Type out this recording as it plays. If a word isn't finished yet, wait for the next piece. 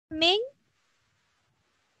Ming?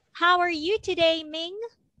 How are you today, Ming?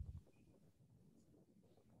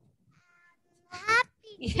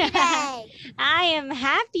 Happy today. I am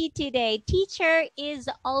happy today. Teacher is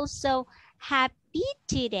also happy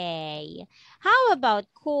today. How about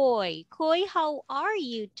Koi? Koi, how are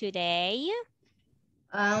you today?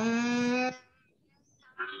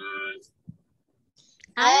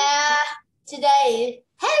 Today,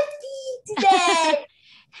 happy today.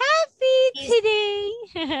 Happy today.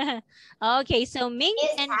 Okay, so Ming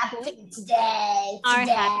and Koi are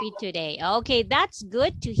happy today. Okay, that's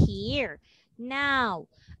good to hear. Now,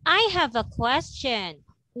 I have a question.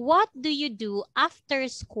 What do you do after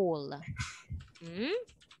school?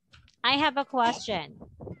 I have a question.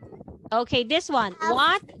 Okay, this one.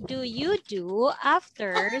 What do you do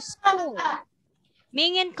after school?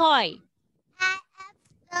 Ming and Koi.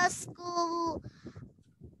 After school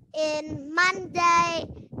in Monday,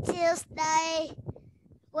 Tuesday,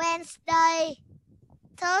 Wednesday,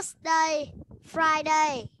 Thursday,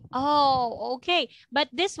 Friday. Oh, okay. But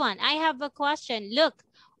this one, I have a question. Look,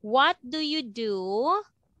 what do you do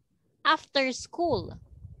after school?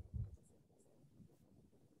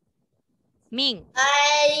 Ming.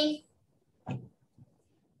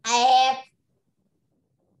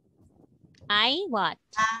 I what?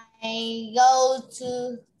 I go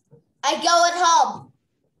at home.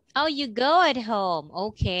 Oh, you go at home.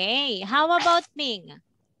 Okay. How about Ming?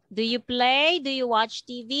 Do you play? Do you watch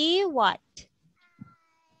TV? What?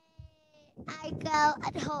 I go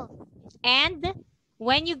at home. And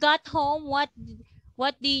when you got home, what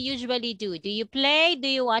do you usually do? Do you play? Do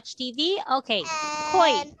you watch TV? Okay. Koi.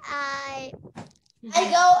 And I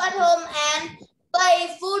go at home and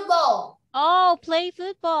play football. Oh, play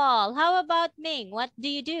football. How about Ming? What do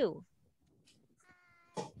you do?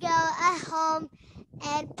 Go at home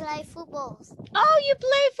and play football. Oh, you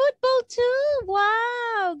play football too?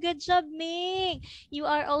 Wow, good job, Ming. You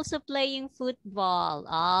are also playing football.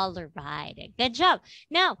 All right, good job.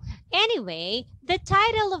 Now, anyway, the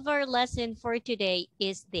title of our lesson for today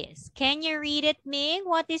is this. Can you read it, Ming?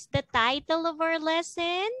 What is the title of our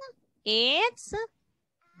lesson? It's...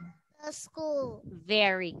 school.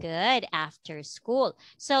 Very good, after school.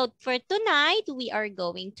 So for tonight, we are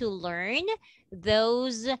going to learn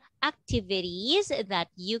those activities that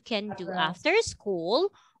you can do after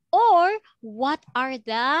school, or what are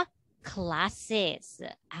the classes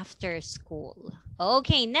after school.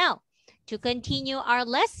 Okay, now to continue our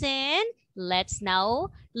lesson, let's now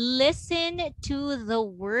listen to the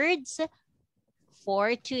words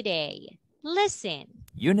for today. Listen.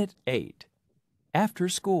 Unit 8, After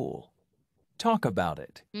School. Talk about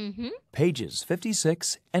it. Pages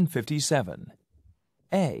 56 and 57.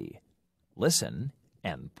 A. Listen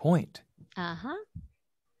and point.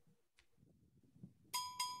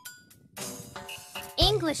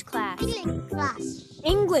 English class. English class.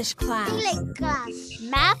 English class. English class.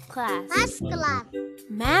 Math class. Math class.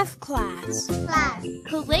 Math class. Class.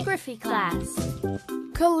 Calligraphy class.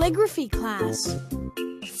 Calligraphy class.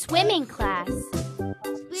 Swimming class.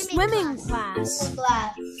 Swimming class.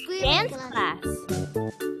 Class. Dance class.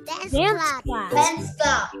 Dance class. Dance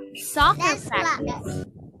class. Soccer Dance practice. class.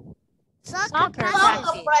 Soccer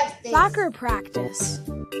practice. Soccer practice.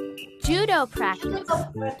 Judo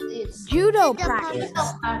practice. Judo practice.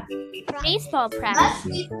 Baseball practice.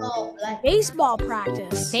 Baseball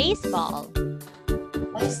practice. Baseball.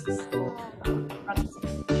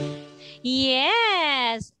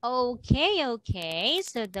 Yes. Okay.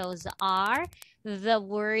 So those are the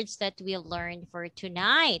words that we learned for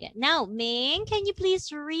tonight. Now, Ming, can you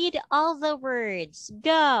please read all the words?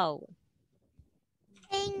 Go.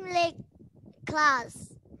 English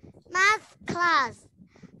class. Math class.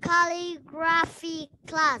 Calligraphy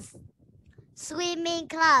class. Swimming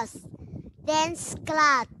class. Dance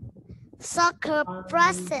class. Soccer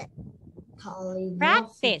practice.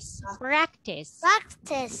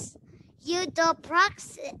 Practice. Judo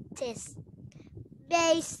practice.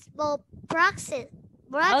 Baseball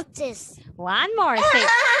practice. One more. Say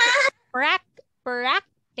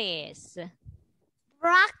practice.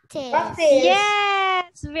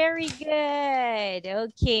 Yes, very good.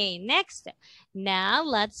 Okay, next. Now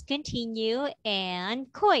let's continue,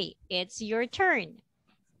 and Koi, it's your turn.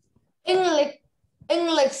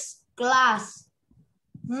 English class.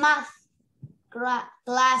 Math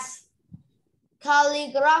class.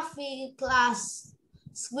 Calligraphy class.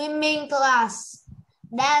 Swimming class.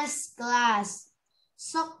 Dance class.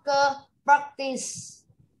 Soccer practice.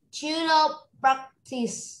 Judo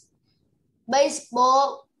practice.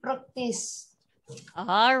 Baseball practice.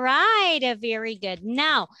 All right, very good.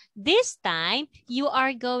 Now, this time, you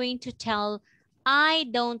are going to tell I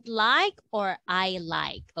don't like or I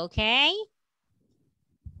like, okay?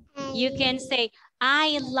 You can say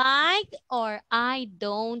I like or I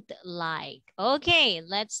don't like. Okay,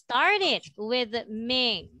 let's start it with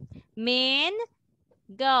Ming. Min,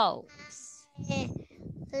 go.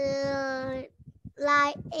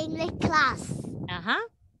 Like English class. Uh-huh.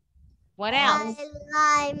 What else?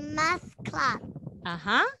 I like math class.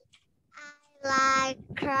 Uh-huh. I like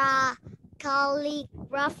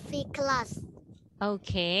calligraphy class.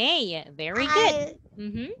 Okay, very good.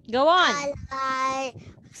 Go on. I like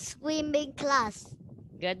swimming class.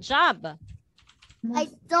 Good job. I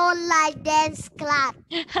don't like dance class.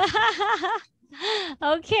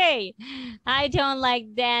 Okay, I don't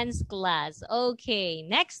like dance class. Okay,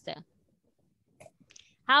 next.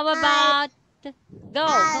 How about go?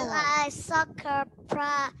 I like soccer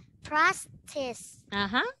practice.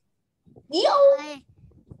 Uh-huh.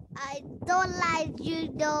 I don't like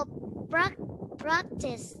judo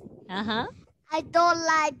practice. Uh-huh. I don't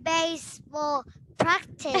like baseball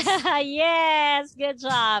practice. Yes, good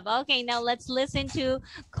job. Okay, now let's listen to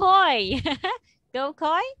Koi. Go,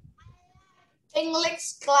 Koi.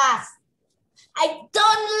 English class. I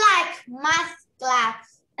don't like math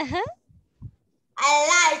class. Uh-huh. I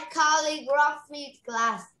like calligraphy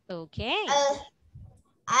class. Okay.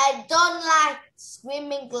 I don't like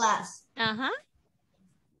swimming class. Uh-huh.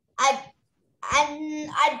 I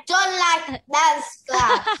don't like dance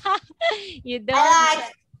class. You don't. I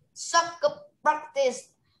like soccer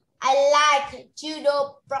practice. I like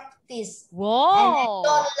judo practice. Whoa. And I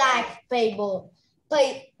don't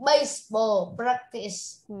like baseball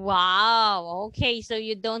practice. Wow. Okay, so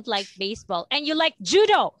you don't like baseball and you like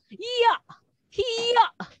judo. Yeah.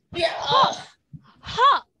 Yeah. Ha.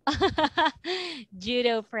 Ha.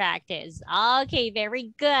 Judo practice. Okay,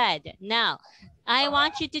 very good. Now, I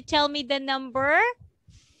want you to tell me the number.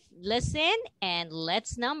 Listen and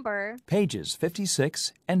let's number. Pages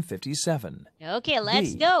 56 and 57. Okay,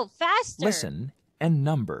 let's B. go faster. Listen and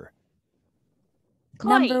number. Koi.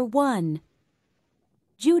 Number 1.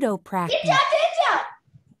 Judo practice.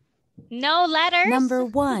 No letters. Number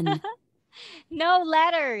 1. No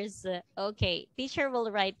letters. Okay, teacher will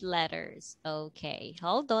write letters. Okay,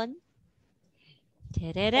 hold on.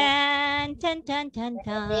 Ta-da-dan, tan, tan, tan,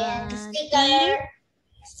 tan. Sticker.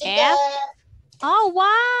 F. Oh,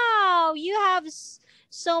 wow. You have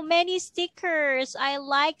so many stickers. I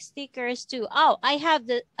like stickers too. Oh, I have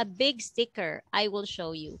a big sticker. I will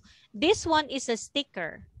show you. This one is a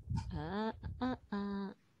sticker.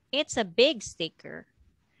 It's a big sticker.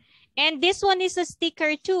 And this one is a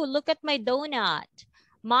sticker too. Look at my donut.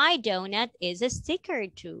 My donut is a sticker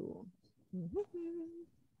too.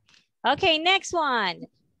 Okay, next one.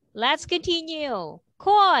 Let's continue.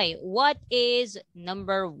 Koi, what is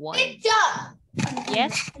number 1? Picture.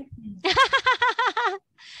 Yes.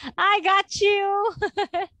 I got you.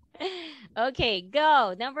 Okay,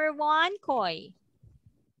 go. Number 1, Koi.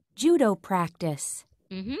 Judo practice.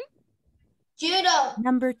 Judo.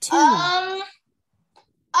 Number 2.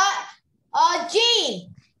 G.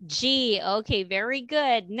 G. Okay, very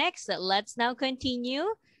good. Next, let's now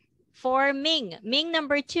continue for Ming. Ming,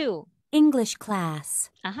 number 2. English class.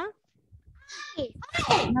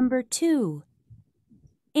 Number 2.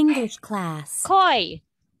 English class. Koi.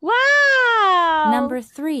 Wow. Number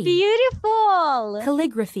 3. Beautiful.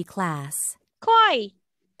 Calligraphy class. Koi.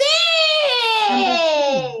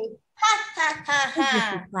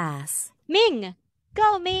 Calligraphy class. Ming.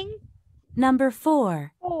 Go, Ming. Number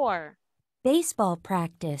 4. 4. Baseball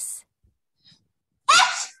practice.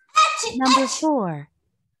 Number 4.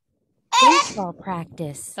 Baseball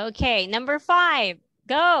practice. Okay, number 5.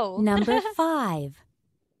 Go. Number 5.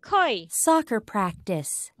 Koi. Soccer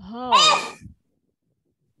practice. Oh.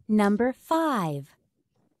 Number 5.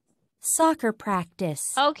 Soccer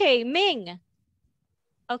practice. Okay, Ming.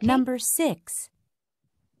 Okay. Number 6.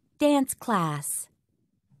 Dance class.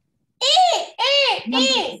 Number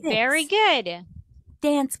 6. Very good.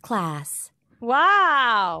 Dance class.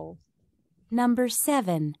 Wow. Number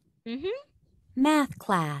 7. Math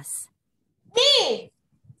class. B.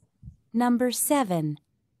 Number 7.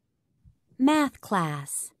 Math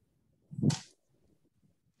class.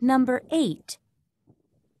 Number 8.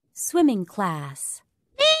 Swimming class.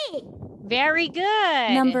 Very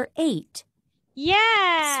good. Number 8.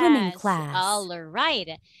 Yes. Swimming class. All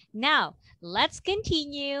right. Now, let's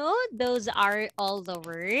continue. Those are all the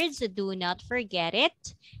words. Do not forget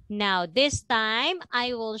it. Now, this time,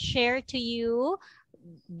 I will share to you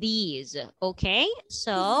these. Okay?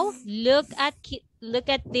 So, look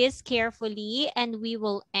at this carefully and we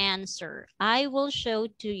will answer. I will show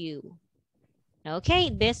to you. Okay,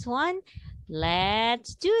 this one.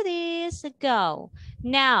 Let's do this. Go.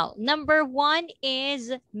 Now, number 1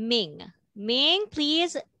 is Ming. Ming,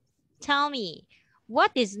 please tell me,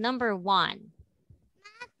 what is number 1?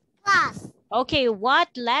 Class. Okay, what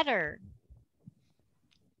letter?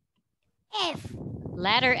 F.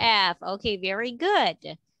 Letter F. Okay, very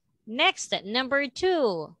good. Next, number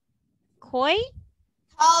 2. Koi?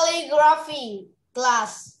 Calligraphy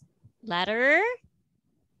class. Letter?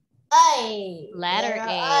 A. Letter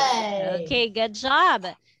A. Okay, good job.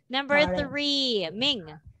 Number Got it. 3, Ming.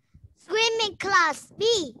 Swimming class.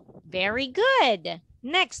 B. Very good.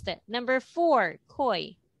 Next, number 4,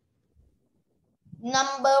 Koi.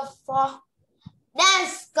 Number 4.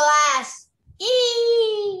 Dance class.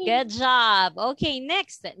 E. Good job. Okay,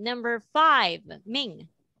 next, number 5, Ming.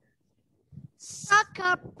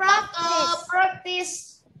 Soccer Practice. practice.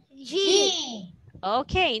 Practice. G. G.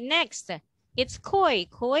 Okay, next, it's Koi.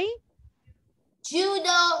 Koi?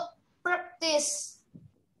 Judo practice.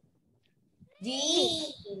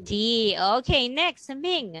 D. D. Okay, next,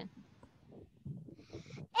 Ming.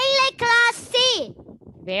 English class. C.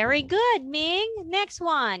 Very good, Ming. Next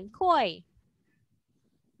one, Koi.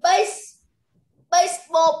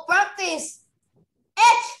 Baseball practice. H.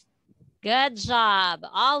 Good job.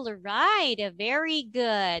 All right, very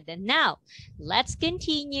good. Now, let's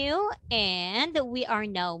continue, and we are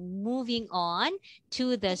now moving on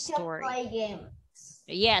to the story. Play games.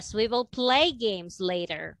 Yes, we will play games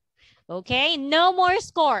later. Okay, no more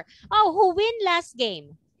score. Oh, who win last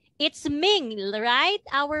game? It's Ming, right?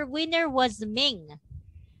 Our winner was Ming.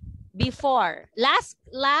 Before last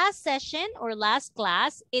session or last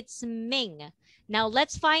class, it's Ming. Now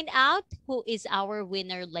let's find out who is our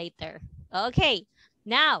winner later. Okay,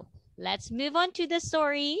 now let's move on to the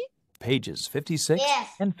story. Pages 56 Yes.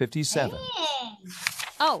 and 57.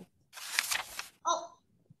 Oh. Oh.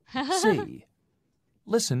 C.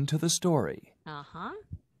 Listen to the story. Uh-huh.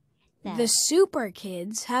 The super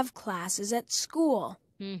kids have classes at school.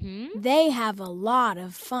 Mm-hmm. They have a lot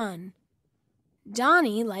of fun.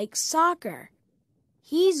 Donnie likes soccer.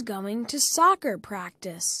 He's going to soccer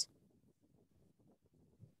practice.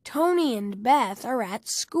 Tony and Beth are at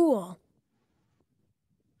school.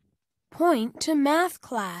 Point to math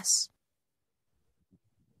class.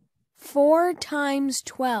 4 times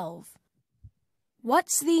 12.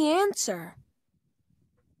 What's the answer?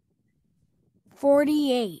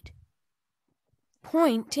 48.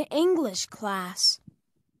 Point to English class.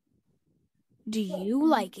 Do you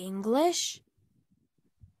like English?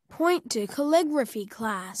 Point to calligraphy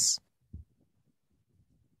class.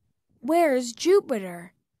 Where's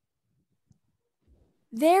Jupiter?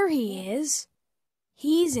 There he is.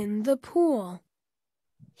 He's in the pool.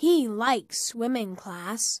 He likes swimming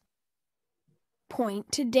class.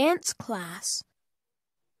 Point to dance class.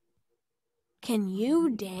 Can you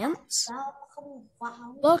dance?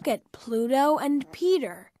 Look at Pluto and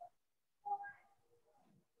Peter.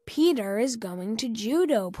 Peter is going to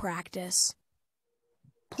judo practice.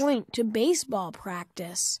 Point to baseball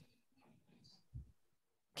practice.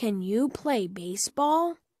 Can you play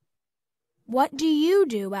baseball? What do you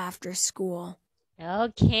do after school?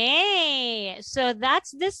 Okay, so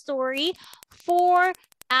that's the story for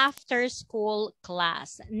after school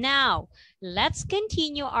class. Now, let's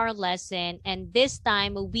continue our lesson, and this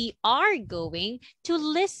time we are going to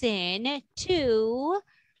listen to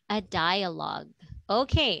a dialogue.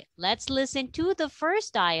 Okay, let's listen to the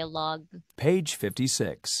first dialogue. Page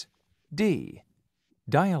 56. D.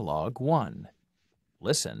 Dialogue 1.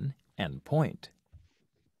 Listen and point.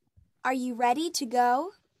 Are you ready to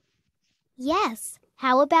go? Yes.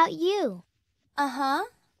 How about you? Uh-huh.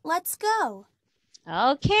 Let's go.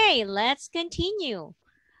 Okay, let's continue.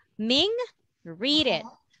 Ming, read it.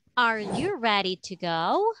 Are you ready to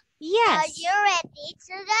go? Yes. Are you ready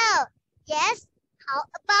to go? Yes. How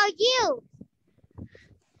about you?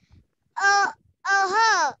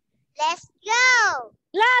 Let's go.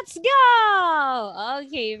 Let's go.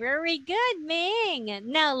 Okay, very good, Ming.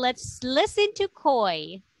 Now let's listen to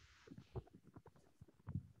Koi.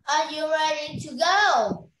 Are you ready to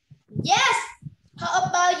go? Yes. How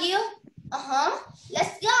about you?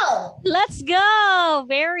 Let's go. Let's go.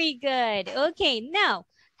 Very good. Okay, now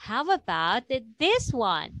how about this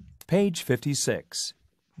one? Page 56.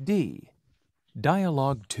 D.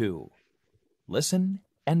 Dialogue 2. Listen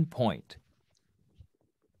and point.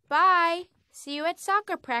 Bye. See you at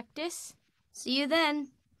soccer practice. See you then.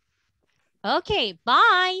 Okay,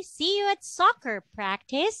 bye. See you at soccer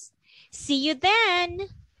practice. See you then.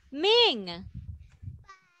 Ming.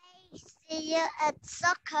 Bye. See you at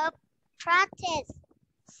soccer practice.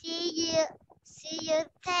 See you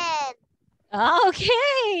then.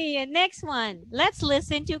 Okay, next one. Let's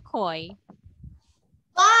listen to Koi.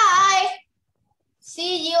 Bye.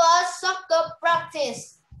 See you at soccer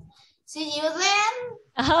practice. See you then.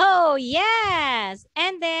 Oh, yes.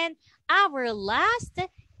 And then our last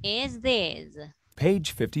is this.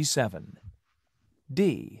 Page 57.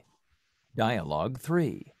 D. Dialogue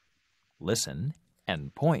 3. Listen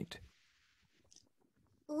and point.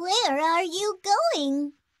 Where are you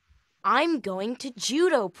going? I'm going to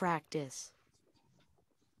judo practice.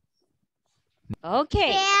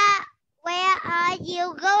 Okay. Where are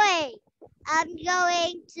you going? I'm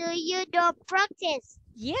going to judo practice.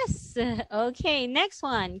 Yes. Okay, next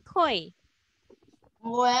one. Koi.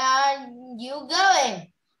 Where are you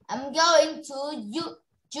going? I'm going to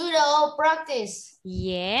judo practice.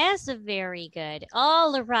 Yes, very good.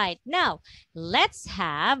 All right. Now, let's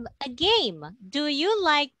have a game. Do you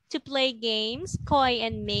like to play games, Koi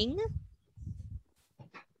and Ming?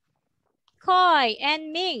 Koi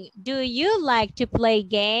and Ming, do you like to play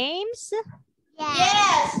games?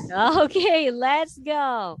 Yes. Okay, let's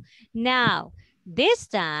go. Now, this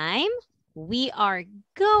time, we are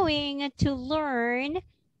going to learn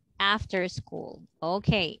after school.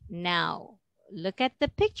 Okay, now, look at the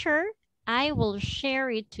picture. I will share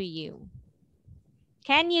it to you.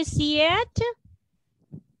 Can you see it?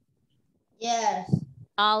 Yes.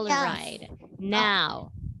 All right.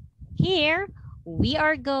 Now, here, we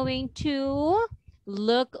are going to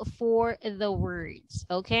look for the words.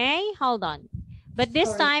 Okay, hold on. But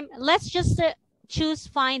this time, let's just choose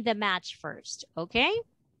find the match first. Okay,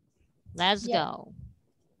 let's go.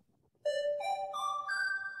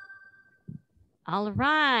 All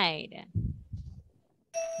right.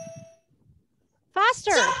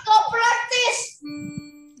 Faster. Soccer practice.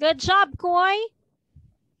 Good job, Koi.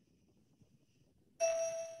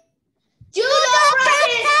 Judo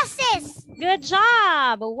practice. Good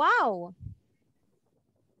job. Wow.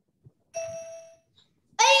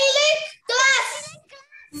 English class.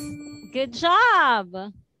 Good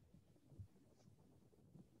job.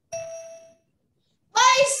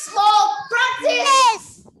 Baseball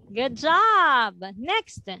practice. Good job.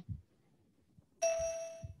 Next.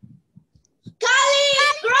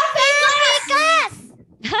 Calligraphy class.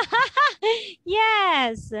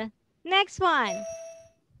 Yes. Next one.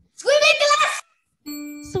 Swimming class.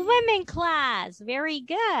 Swimming class. Very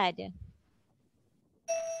good.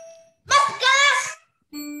 Math class.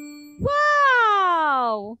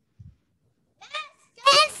 Wow.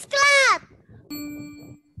 Dance club.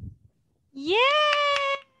 Yeah.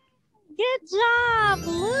 Good job.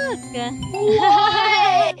 Look.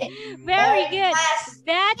 Very good.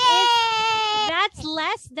 That's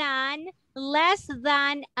less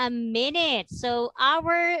than a minute. So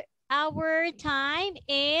our time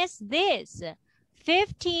is this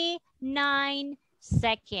 59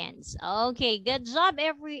 seconds. Okay, good job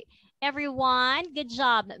everyone. Good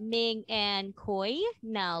job Ming and Koi.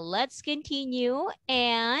 Now let's continue,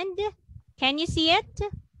 and can you see it?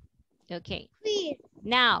 Okay.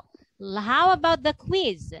 Now, how about the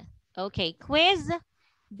quiz? Okay, quiz.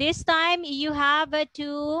 This time you have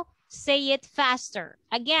to say it faster.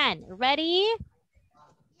 Again, ready?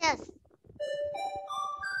 Yes.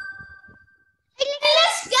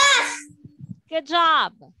 English class. Good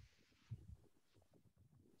job.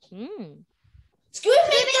 Swimming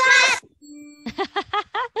class.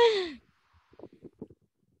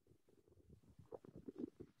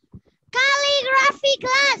 Calligraphy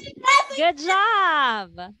class. Good job.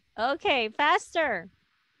 Okay, faster.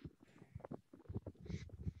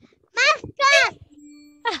 Math class.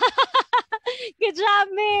 Good job,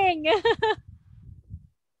 Ming.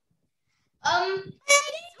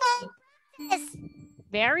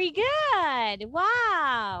 Very good.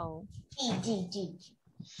 Wow.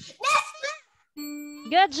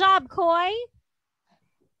 Good job, Koi.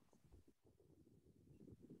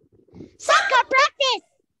 Soccer practice.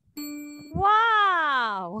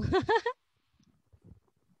 Wow.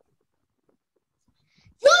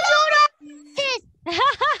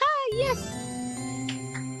 Yes.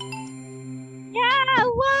 Yeah,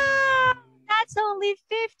 wow. That's only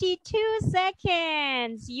 52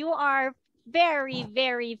 seconds. You are very,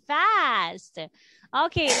 very fast.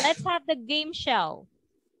 Okay, let's have the game show.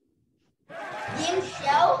 Game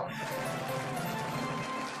show?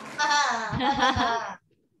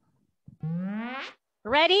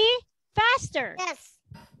 Ready? Faster. Yes.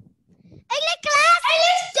 English class.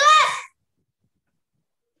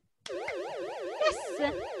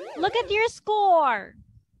 Yes. Look at your score.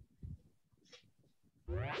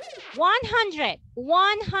 100,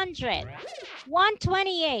 100,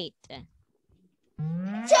 128.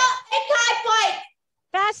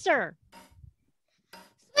 Faster.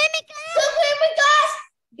 Swimming class.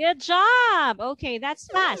 Good job. Okay, that's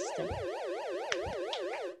fast.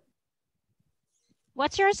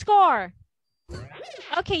 What's your score?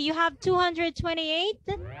 Okay, you have 228,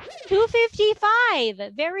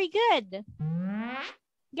 255. Very good.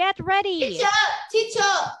 Get ready. Teacher,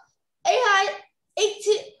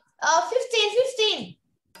 15.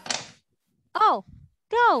 Oh,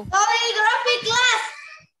 go. Choreography class.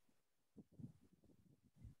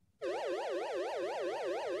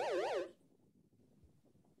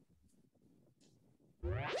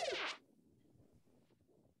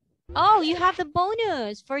 Oh, you have the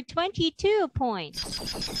bonus for 22 points.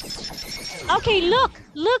 Okay, look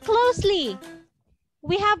closely.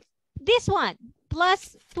 We have this one,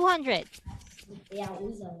 plus 200.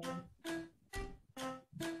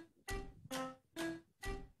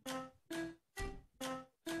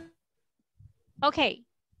 Okay.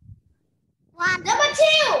 Number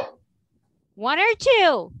 2. 1 or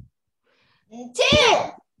 2? 2.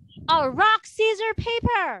 Oh, rock, scissors,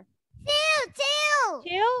 paper. 2.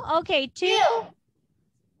 2? Okay, 2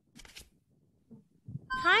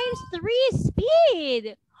 times 3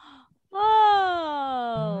 speed.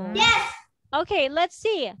 Oh. Yes. Okay, let's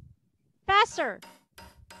see. Faster.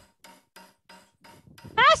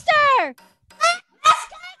 Faster.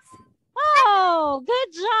 Oh,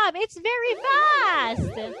 good job. It's very fast.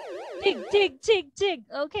 Tick, tick, tick, tick.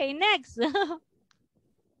 Okay, next.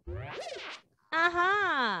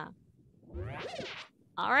 Uh-huh.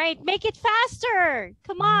 All right, make it faster.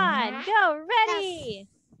 Come on, go. Ready.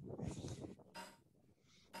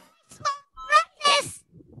 Practice.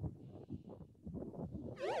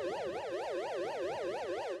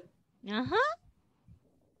 Uh-huh.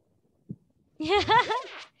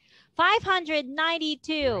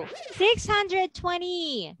 592.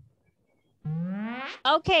 620.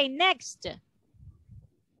 Okay, next.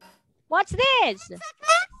 What's this?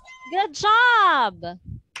 Good job.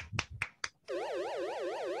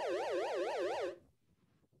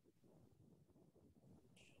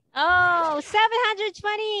 Oh,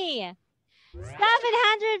 720.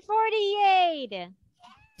 748.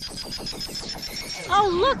 Oh,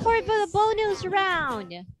 look for the bonus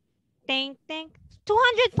round. Think, think.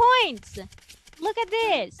 200 points. Look at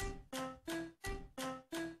this.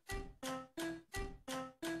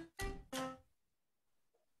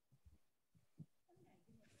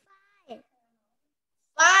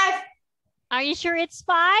 Five. Are you sure it's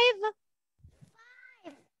 5?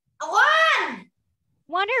 1.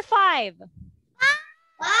 1 or 5?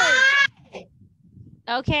 5.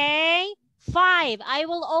 Okay. 5. I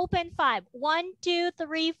will open 5. 1, 2,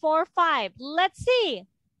 3, 4, 5. Let's see.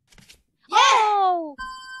 Yes. Oh,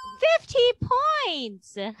 50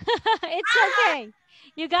 points. It's okay.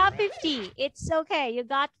 You got 50. It's okay. You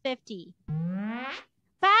got 50.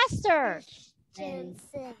 Faster. 10,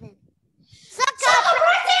 7. Soccer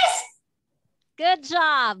practice. Good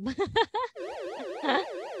job.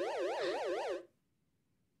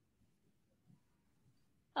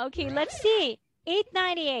 Okay, let's see.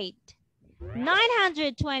 898.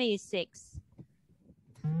 926.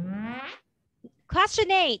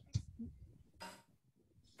 Question 8.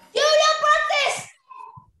 Judo practice.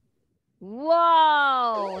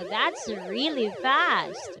 Whoa, that's really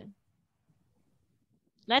fast.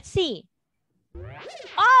 Let's see.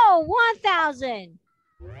 Oh, 1,000.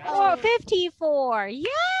 Or 54. Yeah.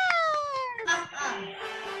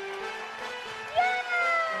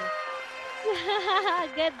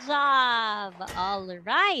 Good job. All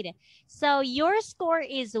right. So your score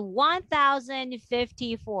is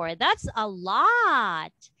 1,054. That's a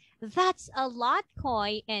lot. That's a lot,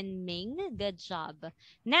 Koi and Ming. Good job.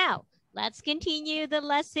 Now, let's continue the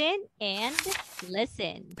lesson and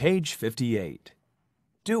listen. Page 58.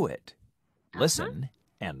 Do it. Listen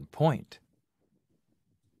and point.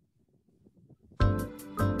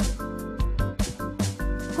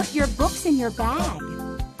 Put your books in your bag.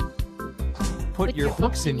 Put your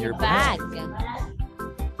books in your bag.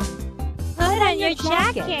 Put on your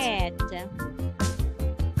jacket.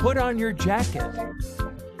 Put on your jacket.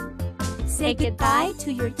 Say goodbye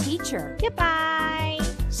to your teacher. Goodbye.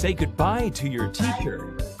 Say goodbye to your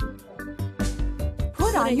teacher.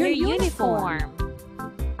 Put on your uniform.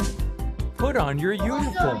 Put on your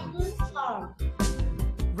uniform.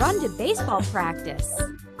 Run to baseball practice.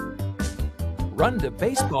 Run to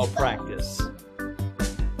baseball practice.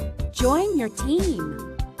 Join your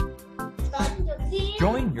team.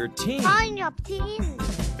 Join your team. On your team.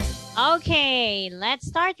 Okay, let's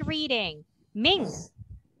start reading. Ming.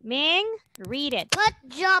 Ming, read it. Put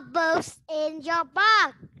your books in your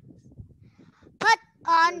bag. Put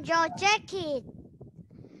on your jacket.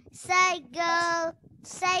 Say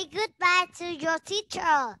goodbye to your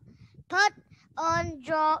teacher. Put on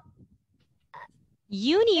your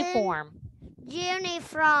Uniform.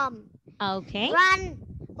 uniform. Okay.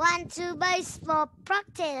 Run to baseball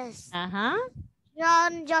practice.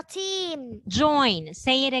 Join your team. Join.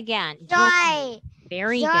 Say it again. Join.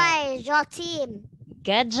 Very good. Join your team.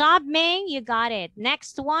 Good job, Ming. You got it.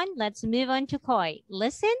 Next one. Let's move on to Koi.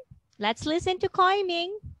 Listen. Let's listen to Koi,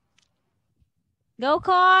 Ming. Go,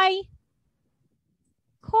 Koi.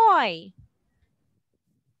 Koi.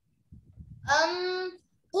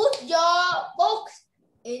 Put your books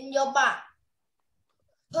in your bag.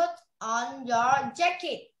 Put on your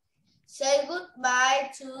jacket. Say goodbye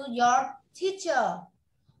to your teacher.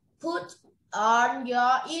 Put on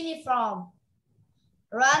your uniform.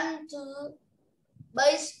 Run to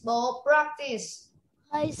baseball practice.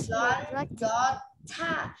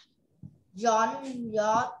 Join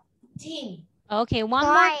your team. Okay, one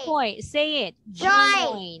more point. Say it.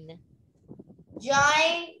 Join.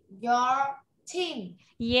 Join your team.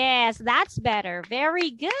 Yes, that's better.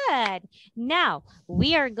 Very good. Now,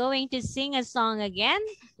 we are going to sing a song again.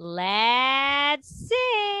 Let's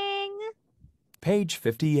sing. Page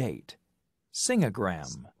 58.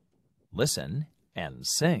 Singogram. Listen and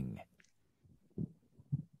sing.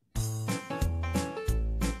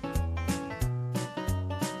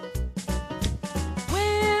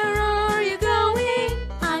 Where are you going?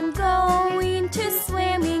 I'm going to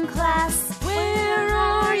swimming class. Where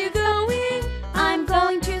are you going? I'm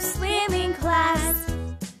going to swimming class.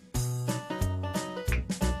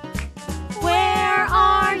 Where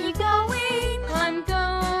are you going? I'm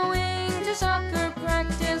going to soccer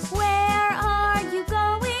practice. Where are you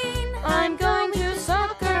going? I'm going to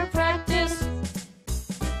soccer practice.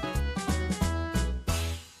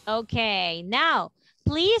 Okay, now,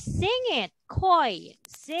 please sing it. Koi.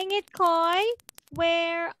 Sing it, Koi.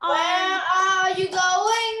 Where are you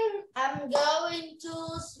going? I'm going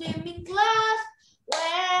to swimming class.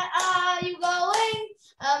 Where are you going?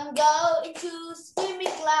 I'm going to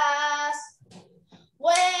swimming class.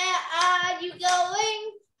 Where are you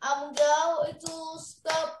going? I'm going to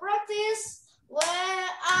soccer practice. Where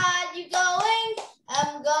are you going?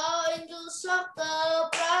 I'm going to soccer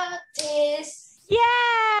practice.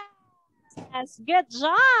 Yes, good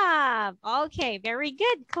job. Okay, very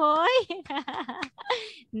good, Koi.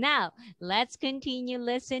 Now, let's continue.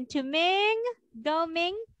 Listen to Ming. Go,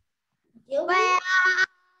 Ming. Where are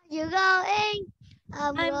you going?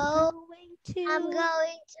 I'm going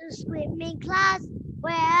to swimming class.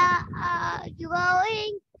 Where are you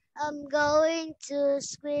going? I'm going to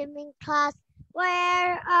swimming class.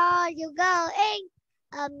 Where are you going?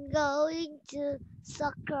 I'm going to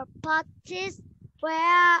soccer practice.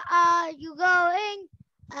 Where are you going?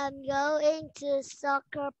 I'm going to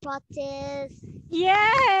soccer practice.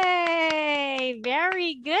 Yay!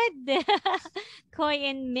 Very good. Koi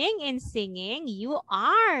and Ming in singing. You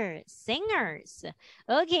are singers.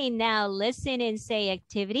 Okay, now listen and say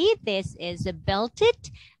activity. This is a build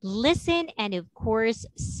it, listen, and of course,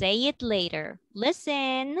 say it later.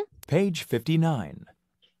 Listen. Page 59.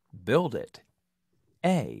 Build it.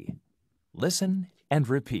 A. Listen and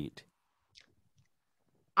repeat.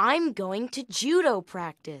 I'm going to judo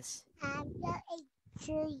practice. I'm going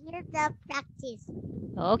to judo practice.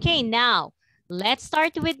 Okay, now let's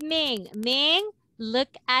start with Ming. Ming,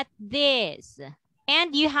 look at this.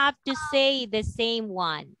 And you have to say the same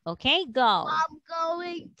one. Okay, go. I'm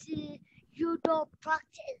going to judo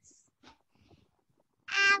practice.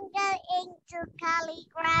 I'm going to calligraphy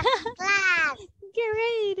class.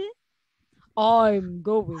 Great. I'm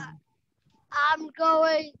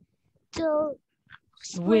going to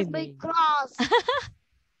swimming class.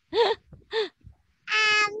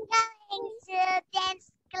 I'm going to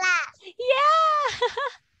dance class. Yeah.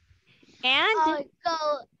 And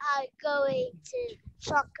I'm going to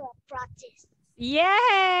soccer practice.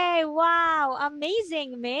 yay! Wow,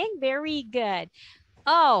 amazing, Ming. Very good.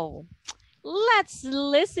 Oh, let's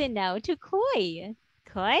listen now to Koi.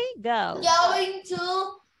 Koi, go. I'm going to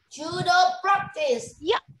judo practice.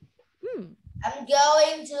 Yeah. I'm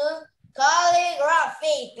going to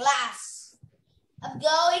calligraphy class. I'm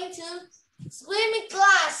going to swimming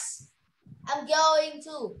class. I'm going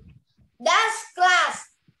to dance class.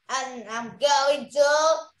 And I'm going to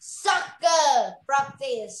soccer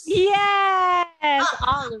practice. Yes.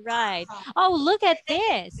 All right. Oh, look at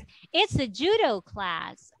this. It's a judo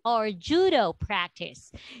class or judo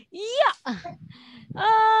practice. Yeah.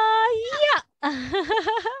 Yeah.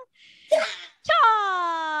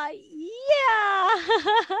 Cha. Yeah.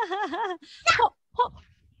 Ho, ho,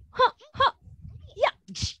 ho, ho. Yeah.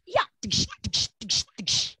 Yeah.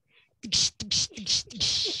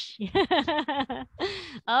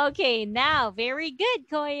 Okay, now very good,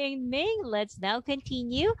 Koi and Ming. Let's now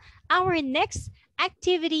continue our next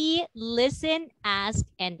activity, listen, ask,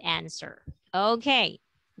 and answer. Okay,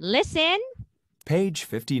 listen. Page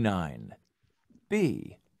 59.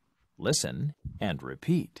 B. Listen and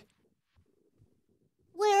repeat.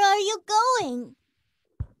 Where are you going?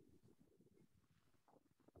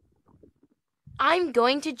 I'm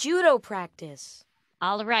going to judo practice.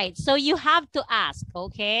 All right, so you have to ask,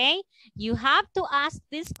 okay? You have to ask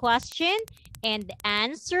this question and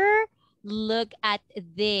answer. Look at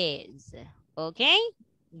this, okay?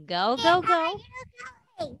 Go, go, go.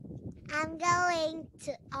 I'm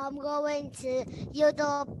going to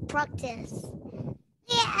judo practice.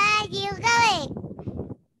 Where are you going?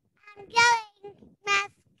 I'm going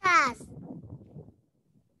math class.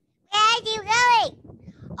 Where are you going?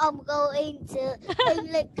 I'm going to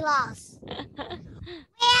English class.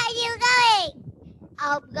 Where are you going?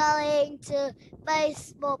 I'm going to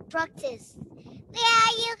baseball practice. Where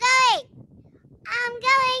are you going? I'm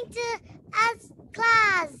going to art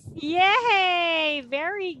class. Yay!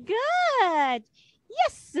 Very good.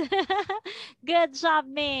 Yes. Good job,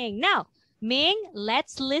 Ming. Now, Ming,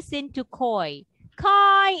 let's listen to Koi.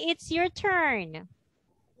 Koi, it's your turn.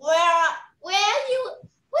 Where are you?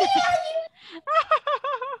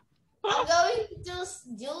 I'm going to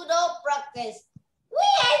judo practice.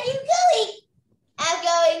 Where are you going? I'm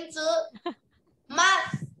going to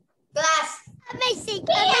math class. Amazing,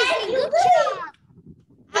 Where are you good going? job.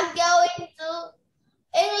 I'm going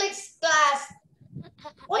to English class.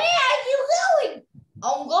 Where are you going?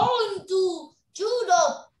 I'm going to judo.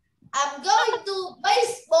 I'm going to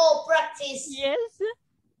baseball practice. Yes.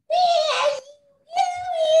 Where are you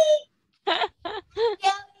going?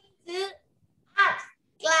 Going to art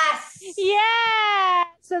class. Yeah.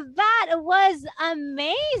 So that was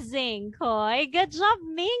amazing, Koi. Good job,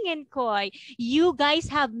 Ming and Koi. You guys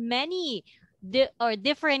have many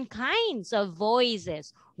different kinds of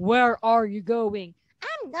voices. Where are you going?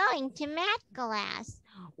 I'm going to math class.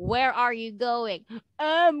 Where are you going?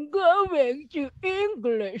 I'm going to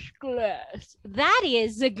English class. That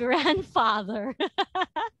is a grandfather.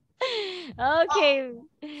 Okay.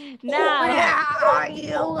 Now. Where are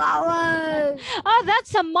you going? Oh,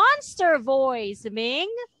 that's a monster voice, Ming.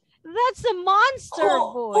 That's a monster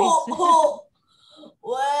voice.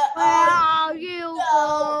 Where Are you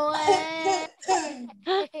going?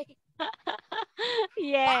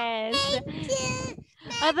 Yes.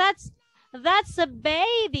 Oh, that's a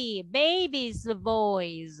baby's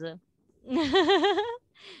voice. All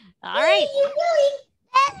right.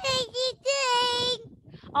 What are you doing?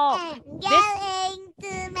 Oh, I'm going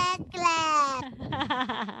to math class.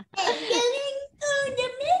 I'm going to the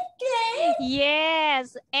math class.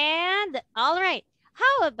 yes. And all right.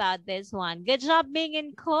 How about this one? Good job, Ming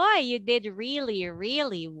and Koi. You did really,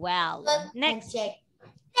 really well. Next. check.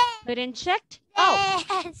 Put in checked. Oh,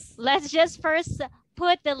 Yes. let's just first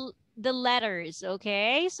put the letters,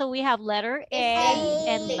 okay? So we have letter A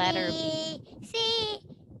and letter B. C,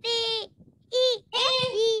 D,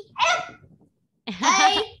 E, F,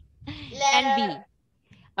 A, and B.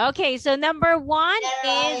 Okay, so number one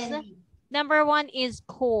is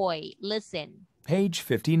Koi. Listen. Page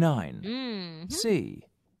 59. Mhm. C.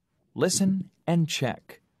 Listen and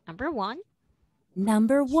check. Number one.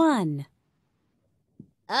 Number 1.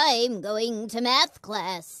 I'm going to math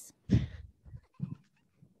class.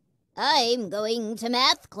 I'm going to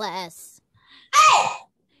math class.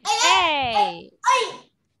 A.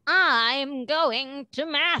 I'm going to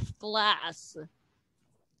math class.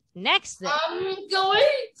 Next. I'm going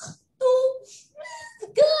to school.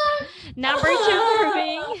 Number 2 for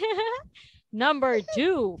Ming. Number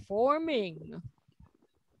 2 for Ming.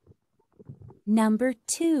 Number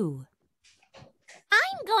 2.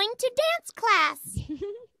 I'm going to dance class.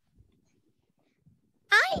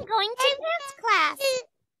 I'm going to dance class.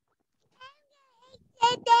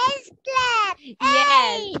 Dance class.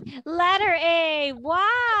 Yes. Letter A.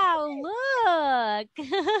 Wow, look.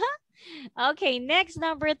 Okay, next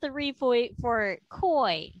number 3 for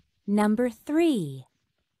Koi. Number 3.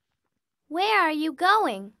 Where are you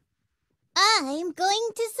going? I'm going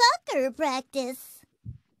to soccer practice.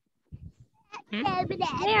 Where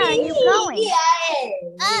are you going?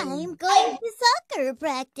 I'm going to soccer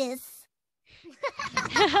practice.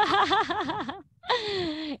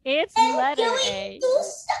 It's letter A. To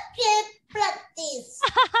soccer practice.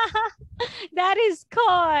 That is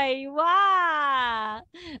Koi. Wow.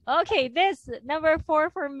 Okay, this number 4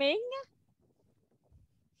 for Ming.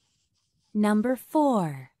 Number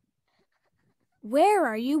 4. Where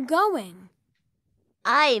are you going?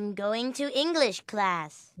 I'm going to English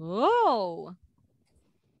class. Oh.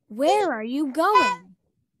 Where are you going?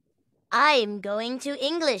 I'm going to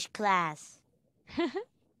English class.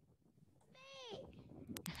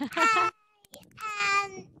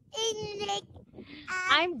 English.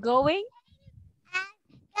 I'm going.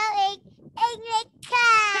 Going English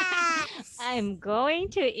class. I'm going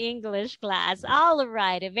to English class. All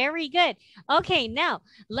right, very good. Okay, now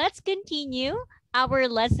let's continue our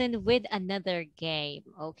lesson with another game.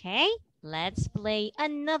 Okay, let's play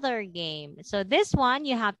another game. So this one,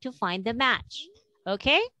 you have to find the match.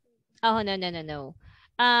 Okay. Oh, no.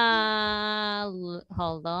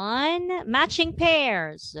 Hold on. Matching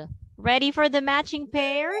pairs. Ready for the matching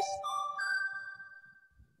pairs?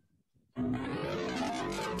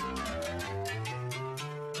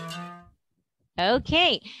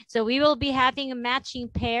 Okay, so we will be having a matching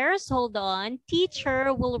pairs. Hold on.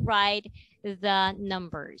 Teacher will write the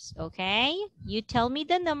numbers, okay? You tell me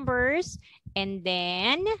the numbers and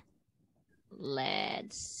then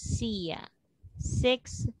let's see.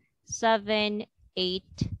 6, 7, 8,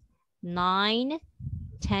 9,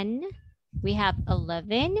 10. We have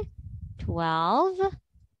 11, 12,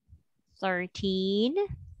 13,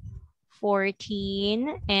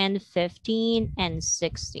 14, and 15, and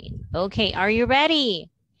 16. Okay, are you ready?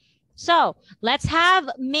 So let's have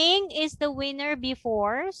Ming is the winner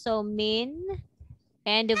before. So Min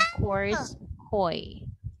and of course Hoi.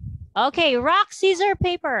 Okay, rock, scissors,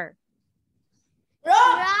 paper.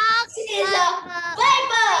 Rock, scissors,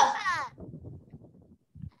 paper.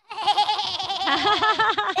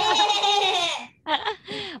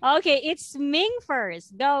 Okay, it's Ming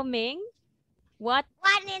first. Go, Ming. What?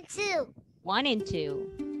 1 and 2. 1 and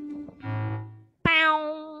 2.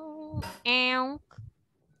 Pow. Ow.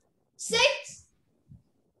 6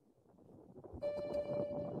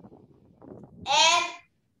 and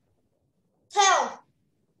 12.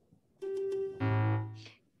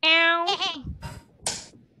 Ow.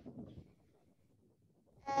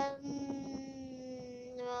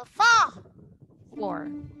 4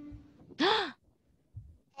 4.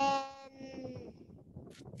 and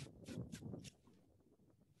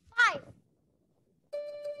 5.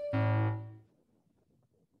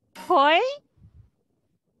 Hoi?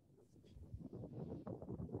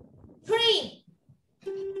 3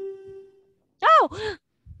 Oh.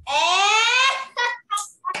 and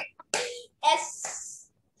it's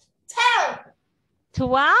 12.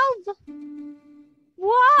 12?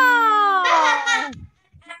 Wow.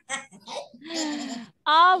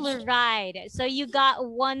 All right. So you got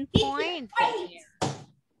 1 point.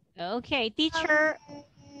 Okay, teacher.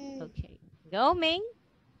 Okay. Go, Ming.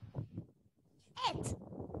 8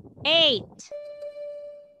 8.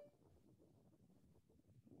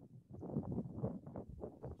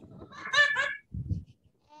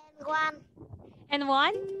 and 1. And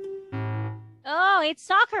 1? Oh, it's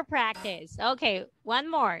soccer practice. Okay, 1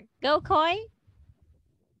 more. Go, Koi.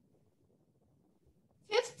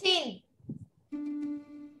 15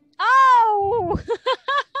 Oh!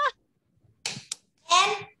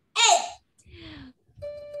 and 8.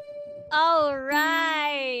 All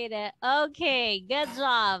right. Okay, good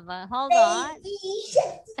job. Hold on.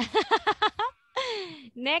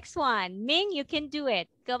 Next one. Ming, you can do it.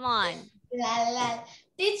 Come on.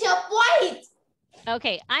 Teacher, quiet.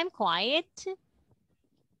 Okay, I'm quiet.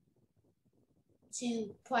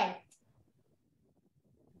 2 point.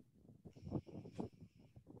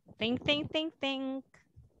 Think.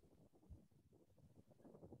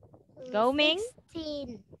 Go, Ming.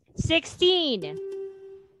 16 16.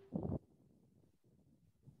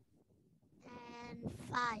 and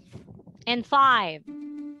 5. And 5.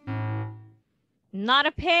 Not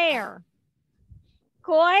a pair.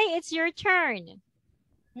 Koi, it's your turn.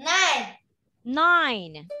 9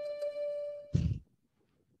 9.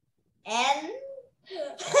 and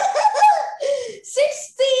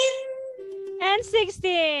 16. And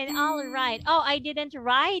 16. All right. Oh, I didn't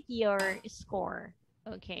write your score.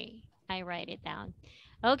 Okay, I write it down.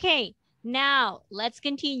 Okay, now let's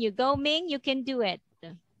continue. Go, Ming, you can do it.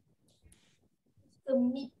 The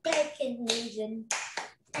meat bacon reason.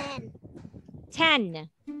 10 10.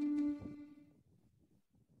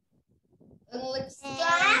 English and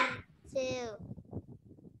class. 2.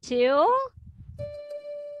 2.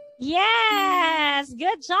 Yes,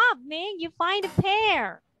 good job, Ming. You find a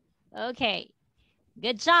pair. Okay,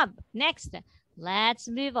 good job. Next, let's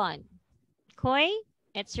move on. Koi,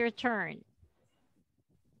 it's your turn.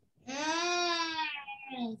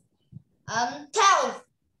 12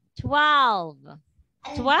 12.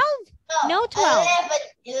 12? No, 12.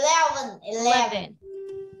 11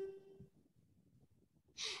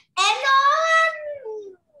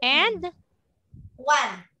 and And 1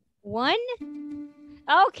 1?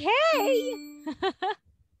 Okay.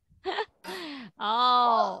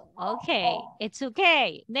 Oh, okay. It's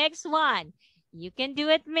okay. Next one. You can do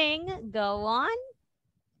it, Ming. Go on.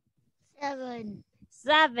 7.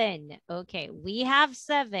 7. Okay, we have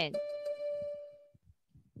 7.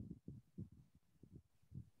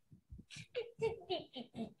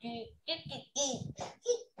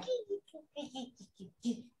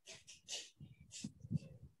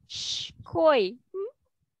 Shh, Koi.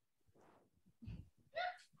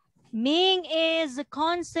 Ming is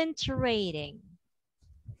concentrating.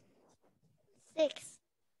 6.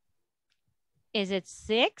 Is it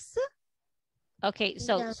 6? Okay,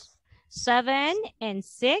 so Yes. 7 and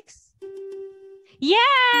 6.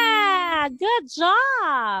 Yeah, good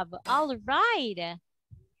job. All right.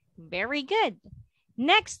 Very good.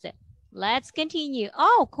 Next, let's continue.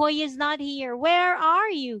 Oh, Koi is not here. Where are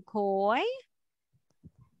you, Koi?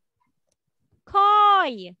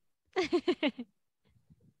 Koi.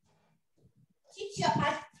 Teacher,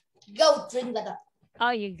 I go drink water.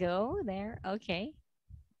 Oh, you go there. Okay.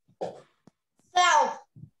 12.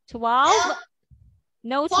 12.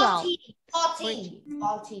 No, 12.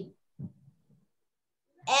 14.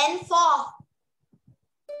 And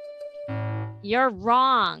 4. You're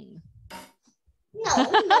wrong.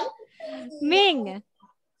 No. Ming.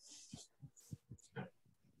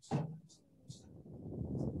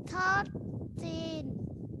 13.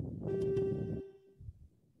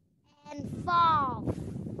 And 4.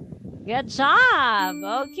 Good job.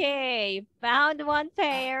 Okay. Found one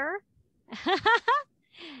pair.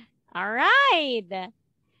 All right.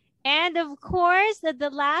 And of course, the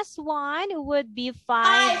last one would be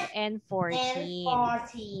 5 and 14. And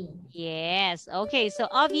 14. Yes. Okay. So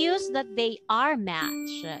obvious that they are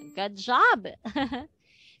matched. Good job.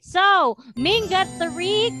 So Ming got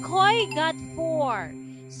 3, Koi got 4.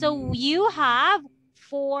 So you have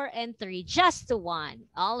 4 and 3, just 1.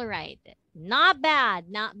 All right. Not bad.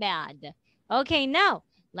 Not bad. Okay. Now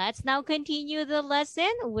let's now continue the lesson.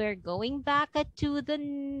 We're going back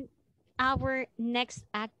to our next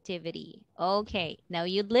activity. Okay. Now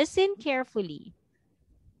you listen carefully.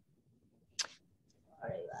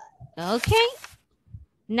 Okay.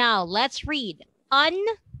 Now let's read.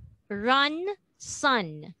 Run,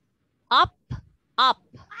 sun. Up,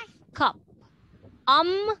 cup.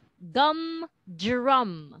 Gum,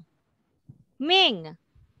 drum. Ming.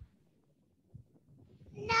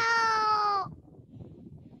 No.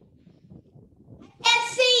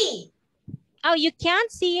 Can't see. Oh, you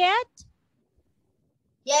can't see it?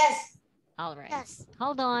 Yes. All right. Yes.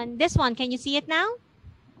 Hold on. This one, can you see it now?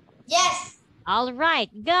 Yes. All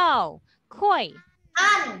right. Go. Koi.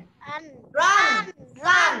 Run.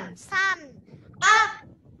 Sun. Up,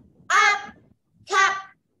 cup.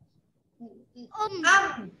 Gum,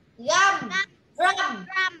 drum.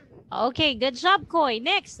 Okay, good job, Koi.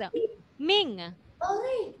 Next. Ming.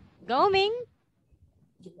 Okay. Go, Ming.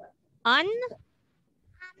 Run,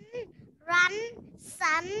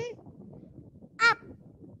 sun, up,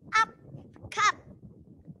 cup,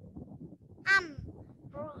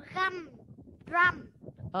 gum, drum.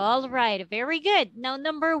 All right, very good. Now,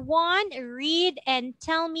 number 1, read and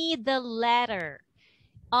tell me the letter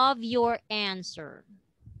of your answer.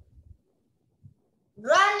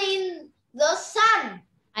 Run in the sun.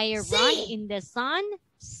 I C. run in the sun.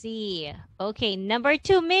 C. Okay, number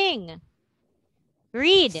 2, Ming.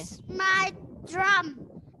 Read. My drum.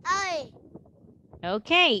 A.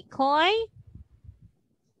 Okay, Koi.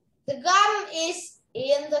 The gum is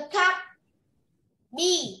in the cup.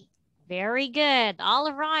 B. Very good.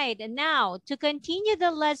 All right. And now, to continue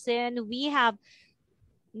the lesson, we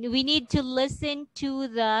need to listen to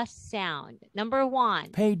the sound. Number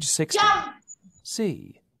 1. Page 60. Jump.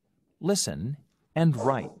 C. Listen and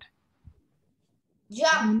write.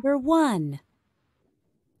 Jump. Number 1.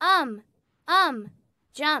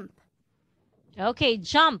 Jump. Okay,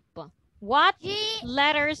 jump. What G.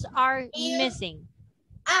 letters are U. missing?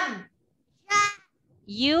 J.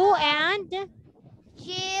 U and Q.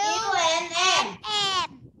 and M.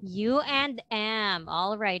 M. U and M.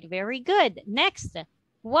 All right, very good. Next,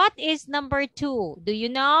 what is number 2? Do you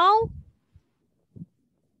know?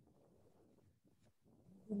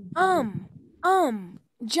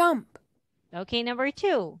 Jump. Okay, number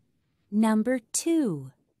 2. Number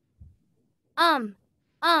 2.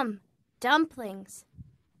 Dumplings.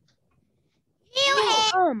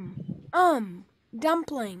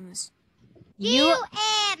 Dumplings. U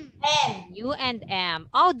M. M. U and M.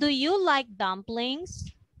 Oh, do you like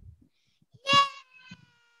dumplings? Yes.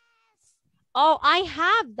 Oh, I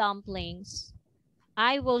have dumplings.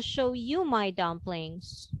 I will show you my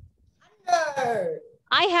dumplings.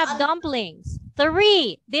 I have dumplings.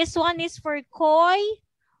 3. This one is for Koi,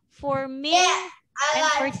 for Ming, Yeah, and I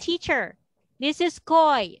for like. teacher. This is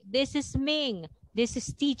Koi. This is Ming. This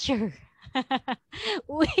is teacher.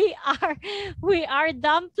 we are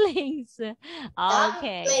dumplings.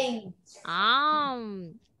 Okay. Dumplings.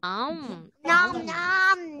 Nom, Nom.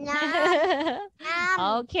 nom, nom.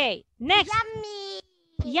 Okay, next. Yummy.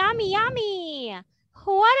 Yummy, yummy.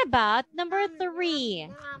 What about number 3?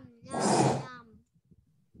 Nom, nom, nom.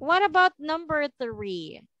 What about number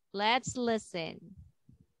 3? Let's listen.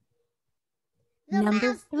 The Number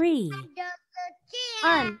mouse 3. under the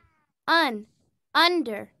chair.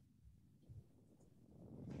 Under.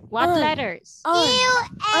 What Un. letters?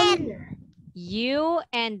 U-N. U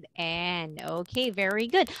and N. Okay, very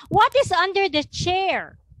good. What is under the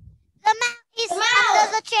chair? The mouse is The mouse.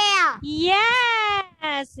 under the chair.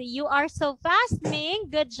 Yes, you are so fast, Ming.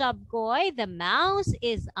 Good job, Goy. The mouse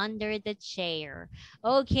is under the chair.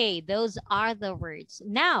 Okay, those are the words.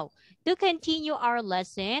 Now, to continue our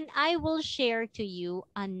lesson, I will share to you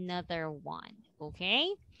another one. Okay,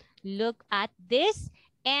 look at this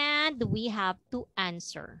and we have to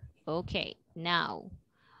answer. Okay, now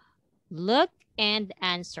look and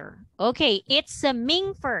answer. Okay, it's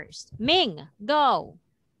Ming first. Ming, go.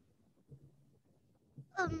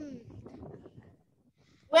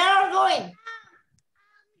 Where are you going?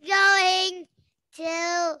 Going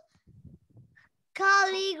to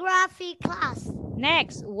calligraphy class.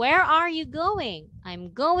 Next, where are you going?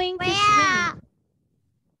 I'm going to Where?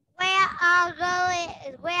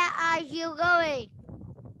 swim. Where are you going?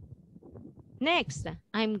 Next,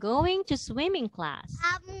 I'm going to swimming class.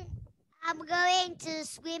 I'm going to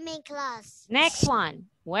swimming class. Next one,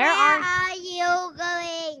 where Where are are you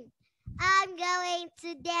going? I'm going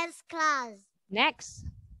to dance class. next?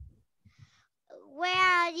 Where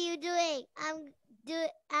are you doing?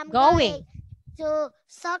 I'm Going. going to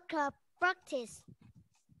soccer practice.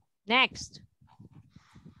 Next,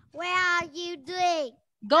 Where are you doing?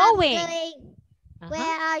 going.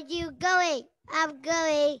 Where are you going? I'm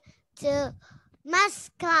going to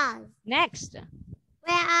math class. Next,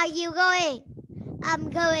 Where are you going? I'm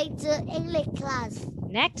going to English class.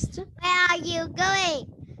 next, Where are you going?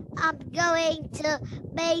 I'm going to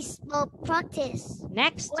baseball practice.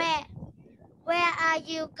 next, Where are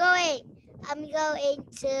you going? I'm going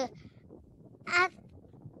to art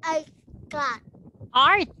class.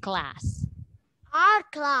 art class. Art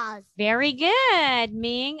class. Very good,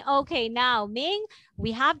 Ming. Okay, now, Ming,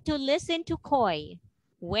 we have to listen to Koi.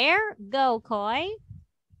 Where? Go, Koi.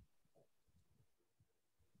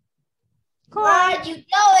 Where are you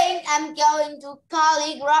going? I'm going to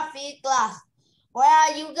calligraphy class. Where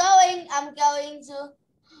are you going? I'm going to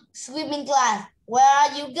swimming class. Where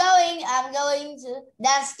are you going? I'm going to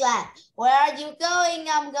dance class. Where are you going?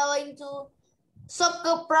 I'm going to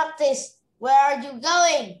soccer practice. Where are you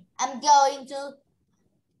going? I'm going to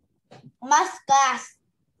math class.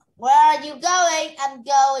 Where are you going? I'm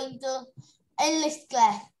going to English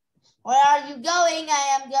class. Where are you going?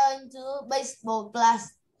 I am going to baseball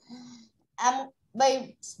class. I'm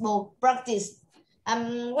baseball practice.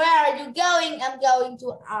 Where are you going? I'm going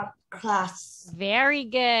to art class. Very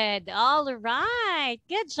good. All right.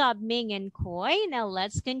 Good job, Ming and Koi. Now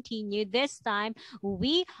let's continue. This time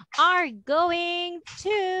we are going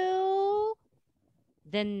to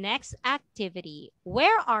the next activity.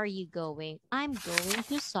 Where are you going? I'm going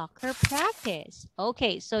to soccer practice.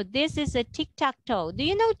 Okay, so this is a tic-tac-toe. Do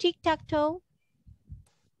you know tic-tac-toe?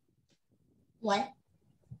 What?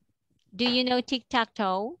 Do you know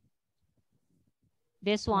tic-tac-toe?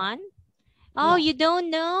 This one? Oh, No. you don't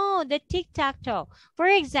know the tic-tac-toe. For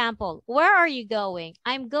example, where are you going?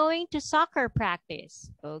 I'm going to soccer practice.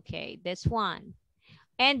 Okay, this one.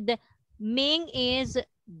 And Ming is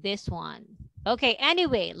this one. Okay,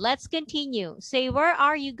 anyway, let's continue. Say, where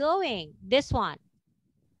are you going? This one.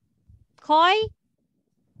 Koi?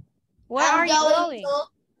 Where are you going?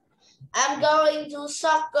 I'm going to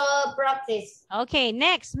soccer practice. Okay,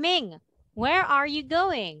 next, Ming. Where are you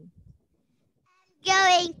going?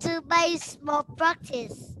 Going to baseball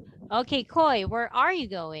practice. Okay, Koi, where are you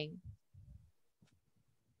going?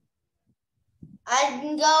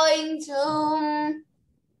 I'm going to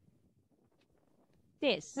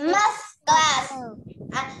This. math class.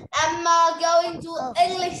 I'm going to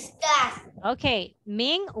English class. Okay,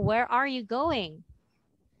 Ming, where are you going?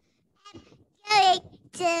 Going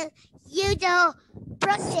to judo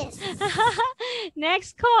practice.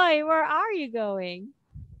 Next, Koi, where are you going?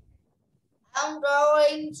 I'm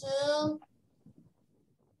going to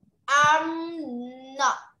I'm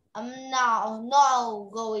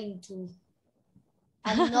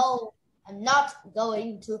not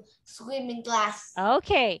going to swimming class.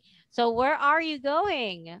 Okay, so where are you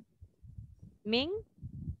going? Ming?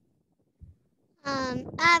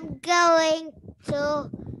 I'm going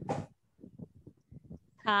to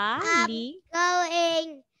I'm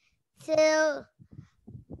going to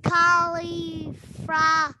calligraphy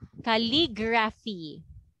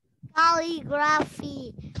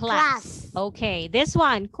class. Okay, this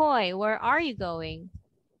one, Koi, where are you going?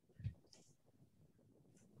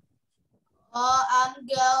 Oh,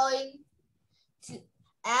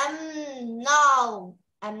 I'm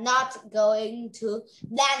not going to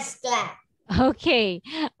dance class. Okay,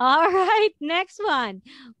 all right, next one.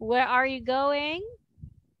 Where are you going?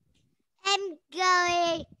 I'm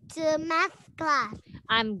going to math class.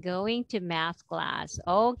 I'm going to math class.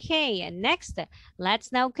 Okay, and next,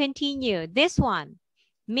 let's now continue. This one,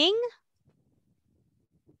 Ming?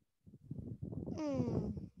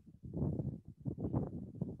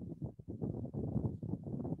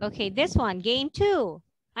 Okay, this one, game 2.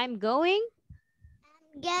 I'm going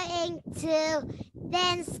to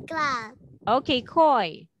dance class. Okay,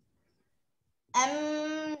 Koi.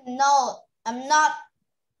 I'm not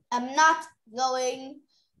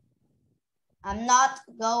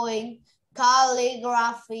going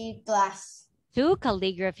calligraphy class. To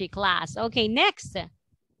calligraphy class. Okay, next.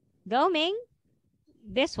 Go, Ming.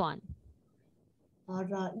 This one. I'm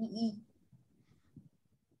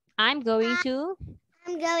going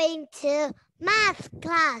to math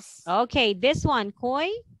class. Okay, this one, Koi.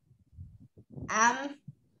 I'm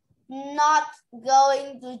not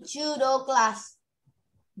going to judo class.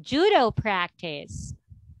 Judo practice.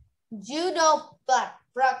 Judo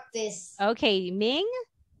practice. Okay, Ming.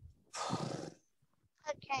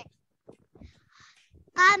 Okay.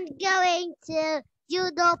 I'm going to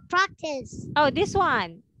judo practice. Oh, this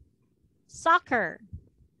one. Soccer.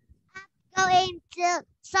 Going to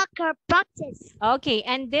soccer practice. Okay,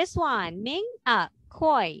 and this one, Ming.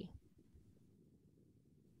 Koi.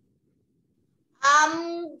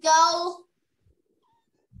 I'm go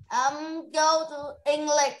to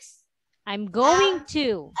English. I'm going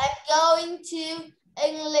to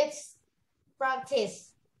English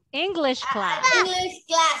practice. English class. English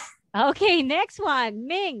class. Okay, next one,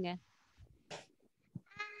 Ming.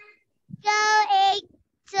 Going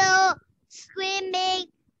to swimming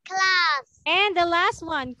class. And the last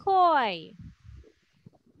one, Koi.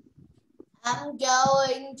 I'm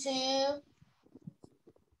going to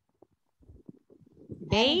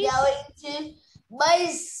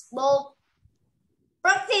baseball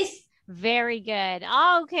practice. Very good.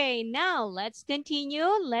 Okay, now let's continue.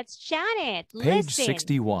 Let's chant it. Page Listen.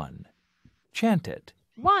 61. Chant it.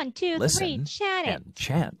 1, 2, 3, Listen chant it. and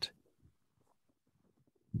chant.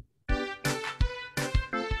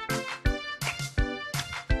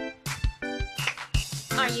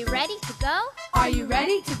 Are you ready to go? Are you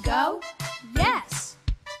ready to go? Yes.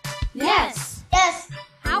 Yes. Yes.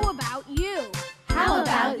 How about you? How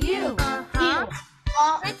about you? Uh-huh.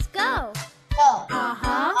 Let's go. Go.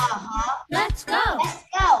 Uh-huh. Let's go. Let's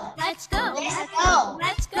go. Let's go. Let's go.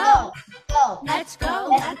 Let's go. Go. Let's go.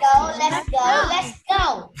 Let's go. Let's go. Let's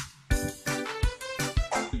go.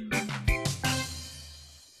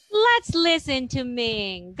 Let's listen to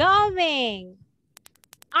Ming. Go, Ming.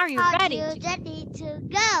 Are you ready? Are you ready to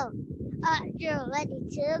go? Are you ready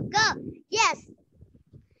to go? Yes.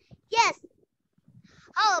 Yes.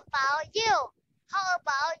 How about you? How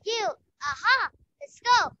about you? Uh-huh. Let's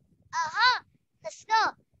go. Uh-huh. Let's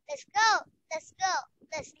go. Let's go. Let's go.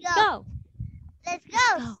 Let's go. Go. Let's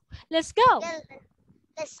go. Let's go.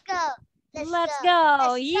 Let's go. Let's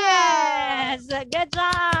go. Yes. Good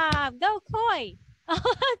job. Go, Koi.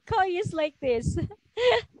 Koi is like this.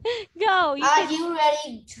 Go. Are you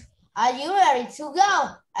ready to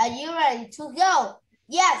go? Are you ready to go?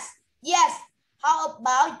 Yes. Yes. How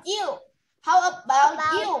about you? How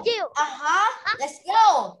about you? Uh-huh. Let's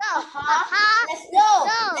go. Uh-huh. Let's go.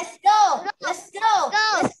 Let's go. Let's go.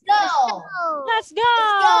 Let's go. Let's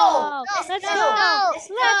go. Let's Let's go. go. Let's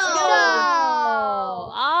Let's go. go.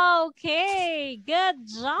 Okay. Good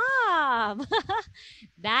job.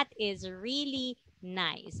 That is really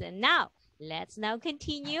nice. And now, let's now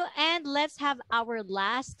continue and let's have our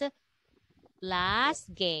last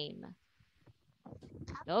game.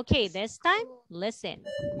 Okay, this time, listen.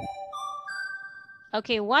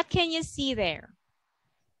 Okay, what can you see there?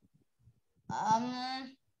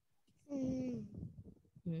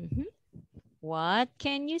 What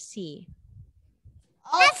can you see?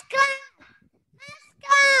 Mascot.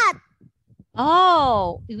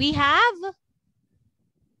 Oh, we have?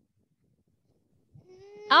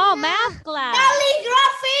 Oh, math class.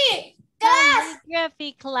 Calligraphy class.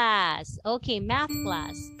 Calligraphy class. Okay, math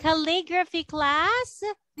class. Calligraphy class.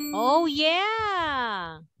 Oh,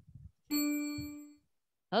 yeah.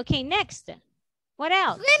 Okay, next. What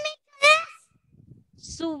else?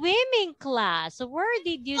 Swimming class. Where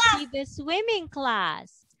did you see the swimming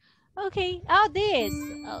class? Okay. Oh, this.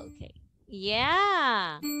 Okay.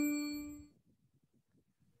 Yeah.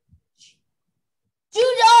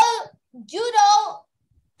 Judo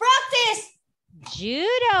practice.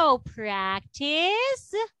 Judo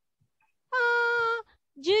practice.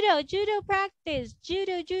 Judo practice.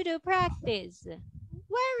 Judo practice.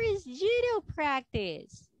 Where is judo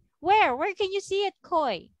practice? Where can you see it,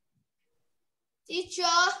 Koi? Teacher.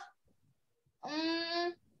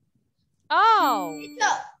 Oh.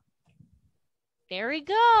 Teacher. There we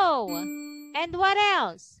go. And what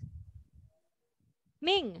else?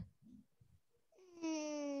 Ming.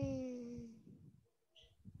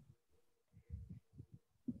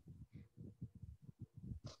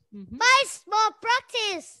 Baseball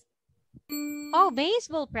practice. Oh,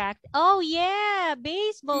 baseball practice. Oh, yeah,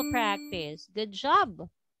 baseball practice. Good job.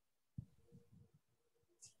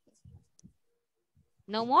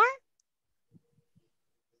 No more?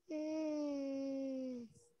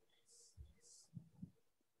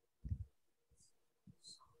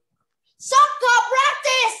 Soccer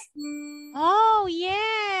practice. Oh,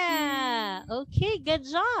 yeah. Okay, good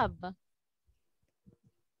job.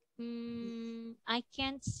 I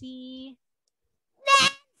can't see.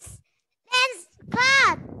 Dance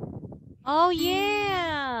class. Oh,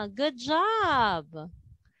 yeah. Good job.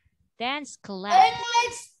 Dance class.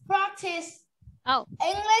 English practice. Oh.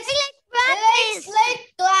 English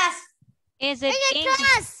class. Is it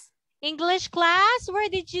English class? Where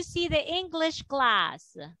did you see the English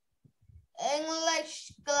class?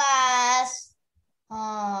 English class.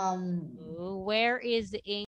 Where is the